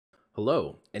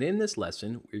Hello, and in this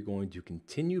lesson, we're going to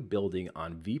continue building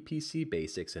on VPC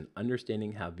basics and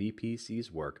understanding how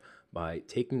VPCs work by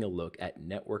taking a look at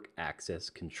network access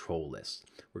control lists.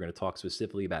 We're going to talk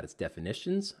specifically about its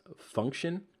definitions,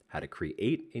 function, how to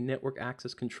create a network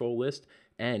access control list,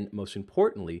 and most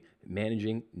importantly,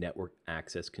 managing network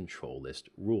access control list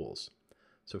rules.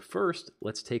 So first,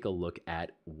 let's take a look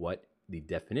at what the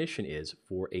definition is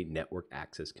for a network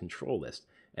access control list.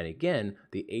 And again,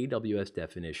 the AWS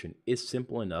definition is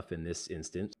simple enough in this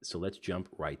instance, so let's jump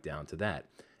right down to that.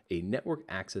 A network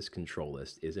access control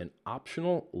list is an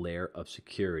optional layer of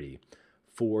security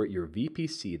for your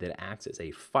VPC that acts as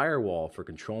a firewall for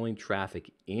controlling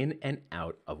traffic in and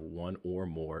out of one or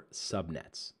more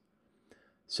subnets.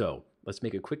 So let's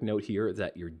make a quick note here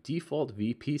that your default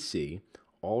VPC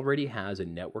already has a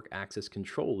network access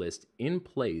control list in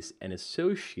place and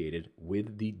associated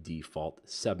with the default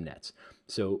subnets.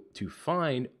 So to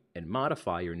find and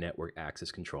modify your network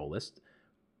access control list,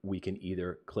 we can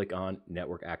either click on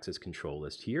network access control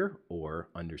list here, or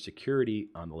under security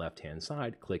on the left-hand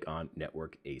side, click on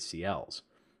network ACLs.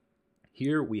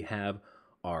 Here we have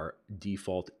our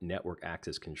default network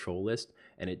access control list,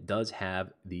 and it does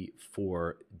have the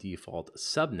 4 default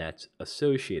subnets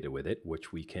associated with it,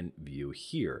 which we can view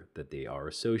here that they are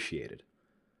associated.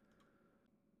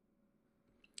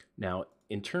 Now,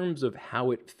 in terms of how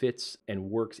it fits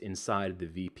and works inside the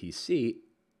VPC,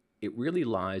 it really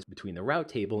lies between the route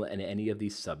table and any of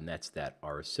these subnets that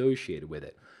are associated with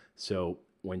it. So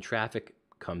when traffic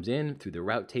comes in through the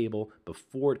route table,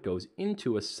 before it goes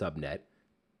into a subnet,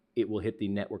 it will hit the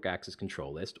network access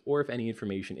control list, or if any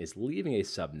information is leaving a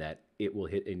subnet, it will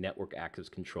hit a network access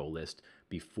control list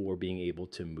before being able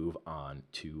to move on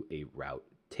to a route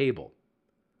table.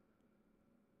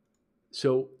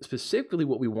 So specifically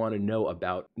what we want to know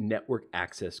about network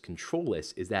access control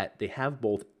lists is that they have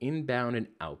both inbound and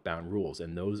outbound rules,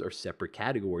 and those are separate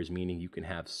categories, meaning you can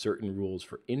have certain rules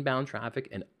for inbound traffic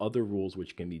and other rules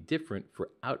which can be different for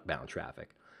outbound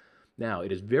traffic. Now,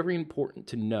 it is very important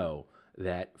to know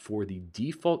that for the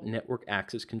default network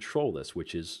access control list,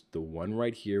 which is the one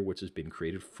right here, which has been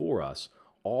created for us,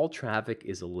 all traffic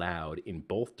is allowed in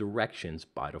both directions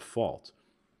by default.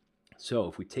 So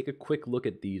if we take a quick look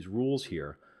at these rules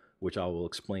here, which I will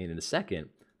explain in a second,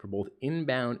 for both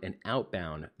inbound and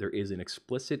outbound, there is an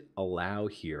explicit allow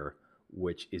here,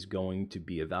 which is going to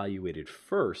be evaluated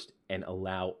first and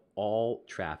allow all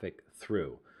traffic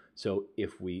through. So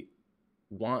if we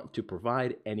want to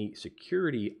provide any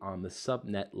security on the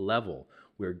subnet level,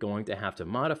 we're going to have to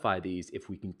modify these if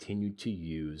we continue to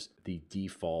use the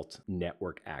default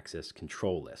network access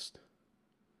control list.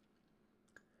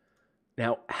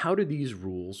 Now, how do these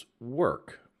rules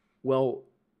work? Well,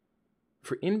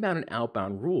 for inbound and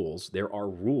outbound rules, there are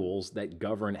rules that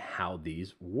govern how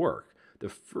these work. The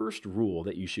first rule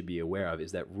that you should be aware of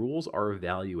is that rules are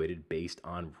evaluated based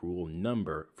on rule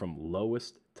number from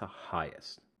lowest to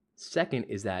highest. Second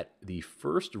is that the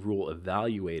first rule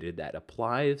evaluated that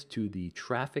applies to the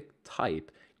traffic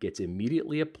type gets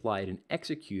immediately applied and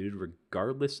executed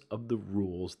regardless of the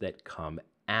rules that come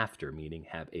after, meaning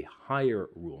have a higher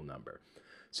rule number.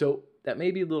 So that may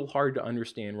be a little hard to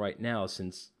understand right now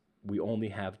since we only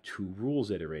have 2 rules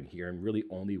that are in here and really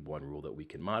only 1 rule that we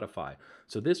can modify.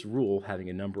 So this rule, having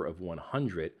a number of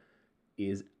 100,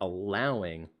 is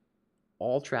allowing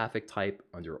all traffic type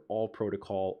under all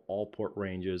protocol, all port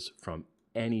ranges from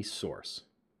any source.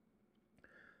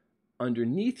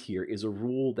 Underneath here is a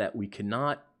rule that we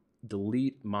cannot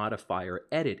delete, modify, or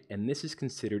edit, and this is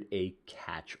considered a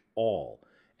catch-all.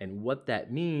 And what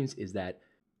that means is that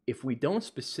if we don't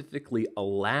specifically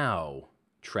allow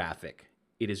traffic,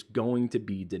 it is going to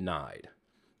be denied.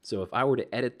 So if I were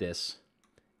to edit this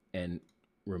and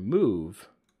remove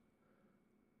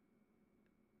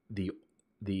the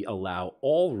allow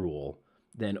all rule,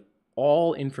 then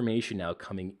all information now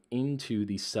coming into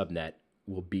the subnet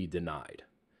will be denied.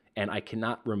 And I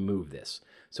cannot remove this.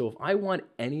 So if I want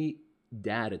any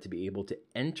data to be able to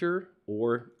enter,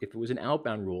 or if it was an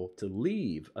outbound rule, to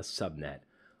leave a subnet,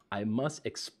 I must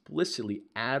explicitly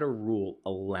add a rule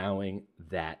allowing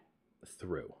that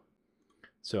through.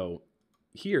 So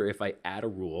here, if I add a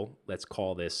rule, let's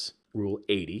call this rule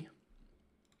 80,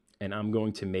 and I'm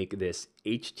going to make this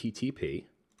HTTP,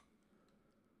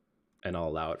 and I'll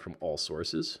allow it from all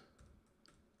sources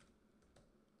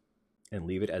and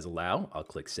leave it as allow. I'll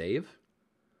click save.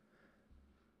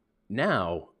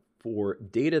 Now, for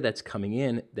data that's coming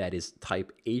in that is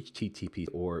type HTTP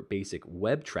or basic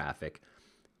web traffic,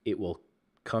 it will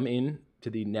come in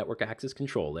to the network access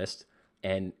control list,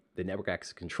 and the network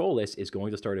access control list is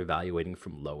going to start evaluating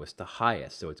from lowest to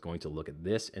highest. So it's going to look at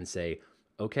this and say,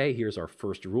 okay, here's our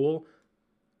first rule.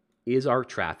 Is our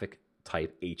traffic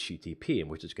type HTTP? And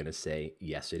which is going to say,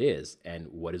 yes, it is. And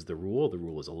what is the rule? The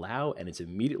rule is allow, and it's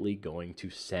immediately going to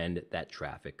send that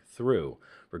traffic through,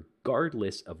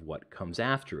 regardless of what comes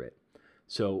after it.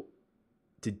 So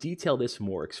to detail this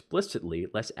more explicitly,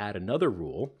 let's add another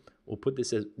rule. We'll put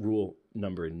this as rule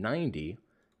number 90.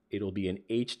 It'll be an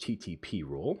HTTP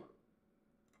rule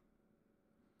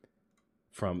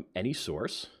from any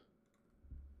source.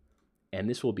 And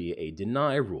this will be a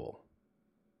deny rule.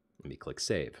 Let me click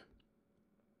save.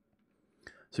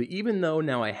 So even though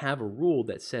now I have a rule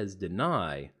that says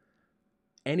deny,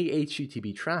 any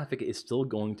HTTP traffic is still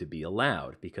going to be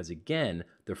allowed because, again,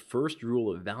 the first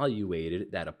rule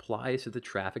evaluated that applies to the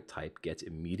traffic type gets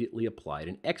immediately applied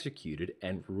and executed,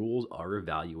 and rules are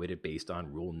evaluated based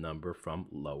on rule number from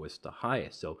lowest to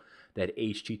highest. So that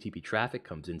HTTP traffic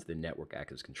comes into the network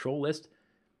access control list.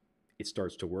 It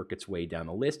starts to work its way down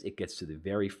the list. It gets to the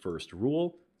very first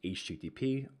rule,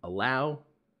 HTTP, allow.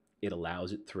 It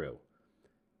allows it through,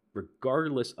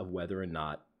 regardless of whether or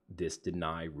not this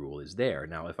deny rule is there.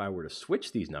 Now, if I were to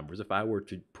switch these numbers, if I were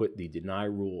to put the deny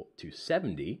rule to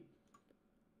 70,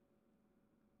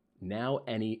 now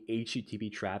any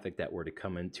HTTP traffic that were to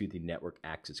come into the network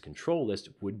access control list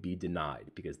would be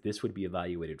denied because this would be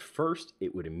evaluated first.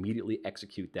 It would immediately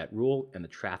execute that rule and the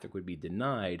traffic would be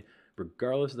denied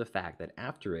regardless of the fact that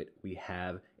after it we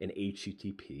have an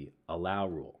HTTP allow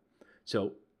rule.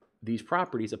 So these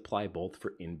properties apply both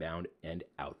for inbound and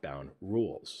outbound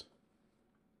rules.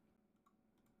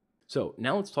 So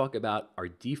now let's talk about our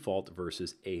default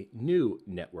versus a new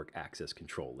network access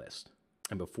control list.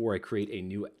 And before I create a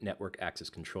new network access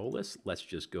control list, let's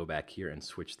just go back here and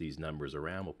switch these numbers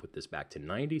around. We'll put this back to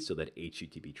 90 so that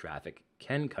HTTP traffic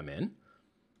can come in.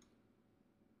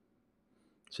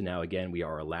 So now again, we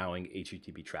are allowing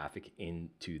HTTP traffic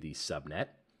into the subnet.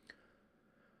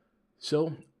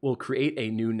 So we'll create a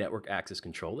new network access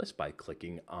control list by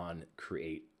clicking on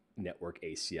create network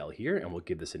ACL here, and we'll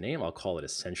give this a name. I'll call it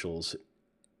Essentials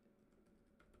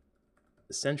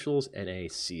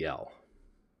NACL.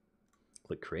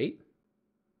 Click create.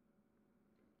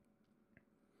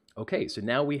 Okay, so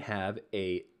now we have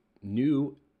a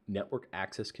new network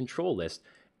access control list.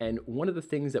 And one of the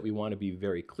things that we want to be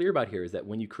very clear about here is that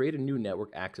when you create a new network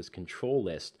access control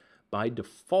list, by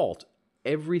default,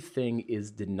 everything is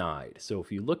denied. So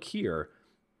if you look here,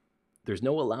 there's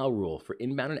no allow rule for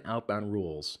inbound and outbound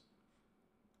rules.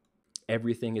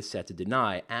 Everything is set to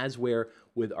deny, as where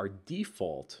with our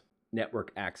default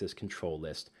network access control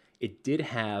list, it did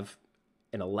have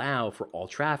an allow for all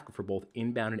traffic for both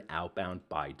inbound and outbound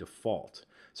by default.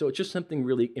 So it's just something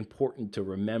really important to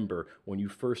remember when you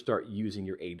first start using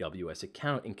your AWS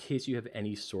account in case you have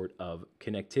any sort of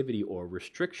connectivity or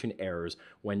restriction errors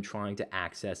when trying to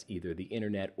access either the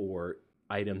internet or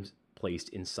items placed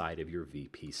inside of your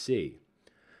VPC.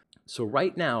 So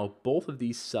right now, both of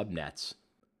these subnets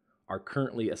are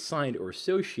currently assigned or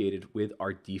associated with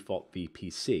our default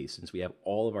VPC, since we have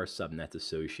all of our subnets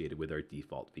associated with our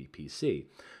default VPC.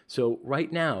 So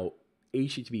right now,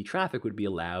 HTTP traffic would be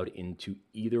allowed into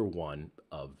either one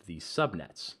of these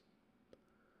subnets.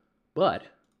 But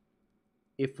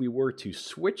if we were to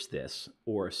switch this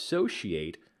or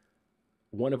associate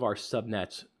one of our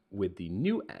subnets with the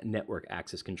new network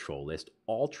access control list,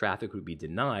 all traffic would be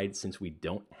denied since we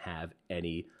don't have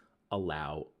any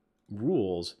allow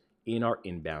rules in our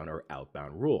inbound or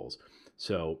outbound rules.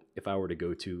 So if I were to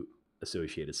go to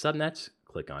associated subnets,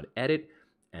 click on edit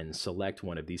and select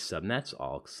one of these subnets,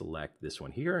 I'll select this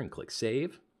one here and click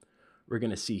save. We're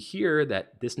going to see here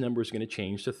that this number is going to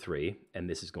change to 3 and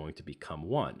this is going to become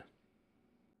 1.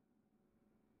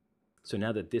 So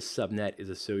now that this subnet is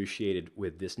associated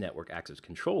with this network access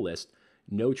control list,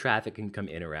 no traffic can come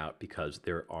in or out because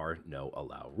there are no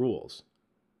allow rules.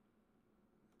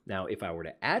 Now, if I were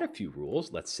to add a few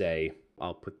rules, let's say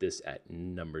I'll put this at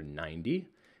number 90,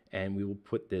 and we will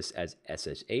put this as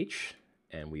SSH,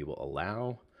 and we will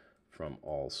allow from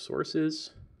all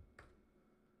sources.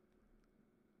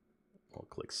 We'll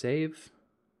click save,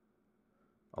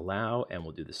 allow, and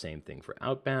we'll do the same thing for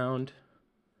outbound,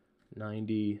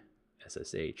 90,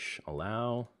 SSH,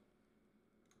 allow.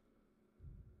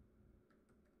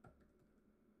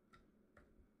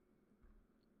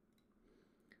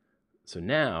 So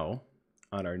now,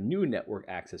 on our new network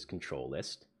access control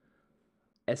list,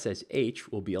 SSH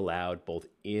will be allowed both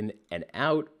in and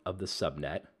out of the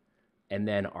subnet, and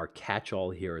then our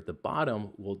catch-all here at the bottom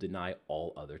will deny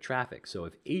all other traffic. So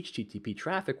if HTTP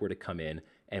traffic were to come in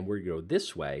and were to go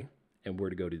this way, and were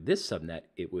to go to this subnet,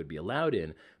 it would be allowed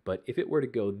in. But if it were to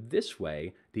go this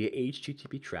way, the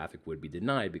HTTP traffic would be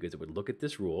denied because it would look at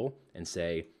this rule and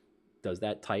say, does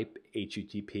that type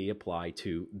HTTP apply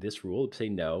to this rule? Say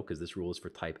no, because this rule is for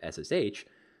type SSH.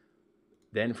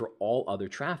 Then for all other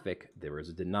traffic, there is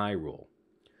a deny rule.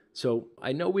 So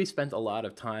I know we spent a lot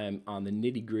of time on the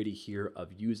nitty-gritty here of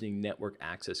using network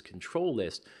access control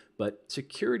list, but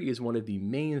security is one of the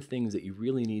main things that you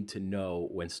really need to know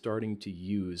when starting to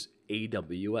use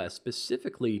AWS,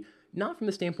 specifically not from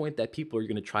the standpoint that people are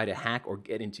going to try to hack or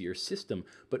get into your system,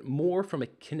 but more from a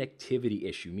connectivity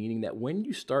issue, meaning that when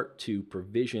you start to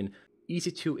provision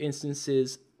EC2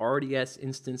 instances, RDS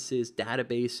instances,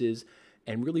 databases,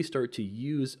 and really start to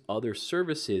use other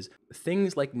services,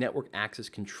 things like network access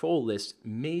control lists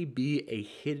may be a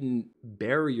hidden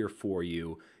barrier for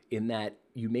you in that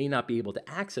you may not be able to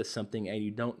access something and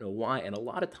you don't know why. And a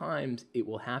lot of times it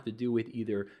will have to do with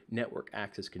either network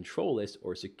access control lists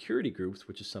or security groups,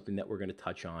 which is something that we're going to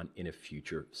touch on in a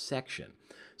future section.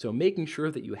 So making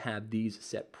sure that you have these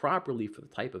set properly for the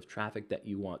type of traffic that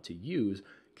you want to use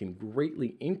can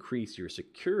greatly increase your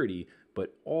security,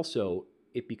 but also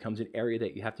it becomes an area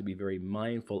that you have to be very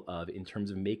mindful of in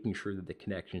terms of making sure that the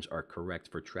connections are correct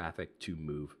for traffic to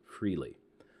move freely.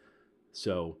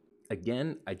 So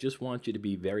again, I just want you to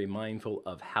be very mindful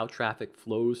of how traffic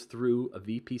flows through a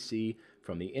VPC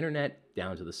from the internet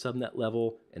down to the subnet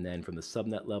level, and then from the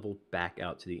subnet level back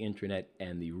out to the internet,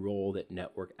 and the role that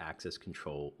network access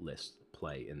control lists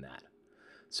play in that.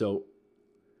 So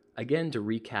again, to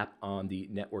recap on the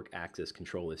network access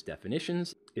control list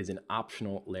definitions, is an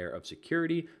optional layer of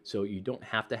security. So you don't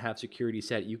have to have security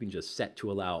set. You can just set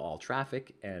to allow all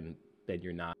traffic, and then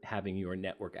you're not having your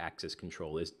network access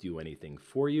control list do anything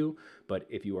for you. But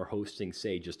if you are hosting,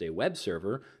 say, just a web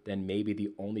server, then maybe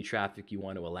the only traffic you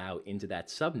want to allow into that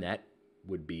subnet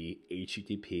would be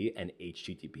HTTP and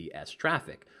HTTPS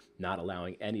traffic. Not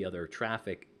allowing any other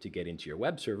traffic to get into your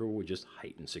web server would just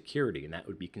heighten security, and that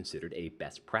would be considered a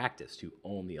best practice to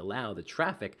only allow the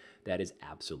traffic that is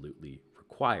absolutely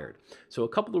required. So a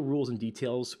couple of rules and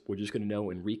details we're just going to know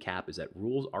in recap is that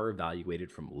rules are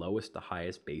evaluated from lowest to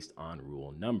highest based on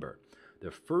rule number.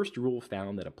 The first rule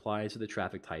found that applies to the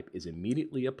traffic type is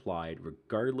immediately applied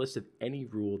regardless of any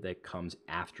rule that comes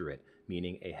after it,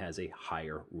 meaning it has a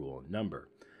higher rule number.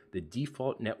 The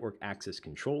default network access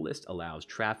control list allows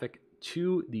traffic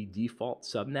to the default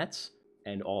subnets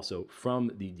and also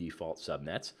from the default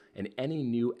subnets, and any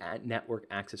new network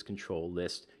access control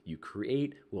list you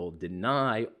create will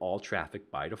deny all traffic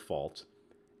by default,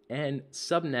 and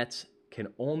subnets can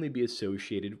only be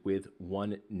associated with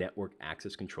one network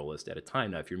access control list at a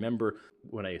time. Now, if you remember,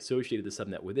 when I associated the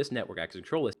subnet with this network access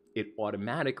control list, it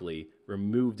automatically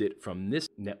removed it from this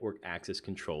network access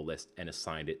control list and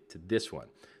assigned it to this one.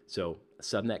 So a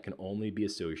subnet can only be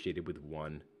associated with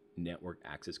one network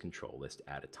access control list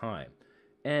at a time.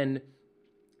 And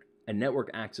a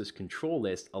network access control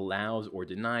list allows or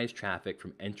denies traffic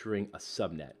from entering a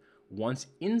subnet. Once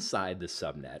inside the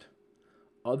subnet,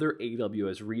 other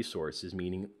AWS resources,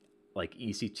 meaning like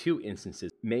EC2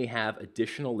 instances, may have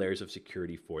additional layers of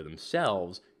security for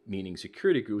themselves, meaning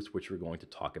security groups, which we're going to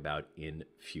talk about in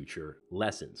future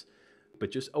lessons.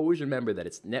 But just always remember that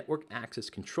it's network access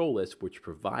control lists which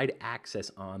provide access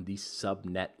on the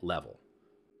subnet level.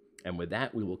 And with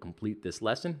that, we will complete this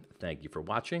lesson. Thank you for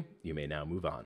watching. You may now move on.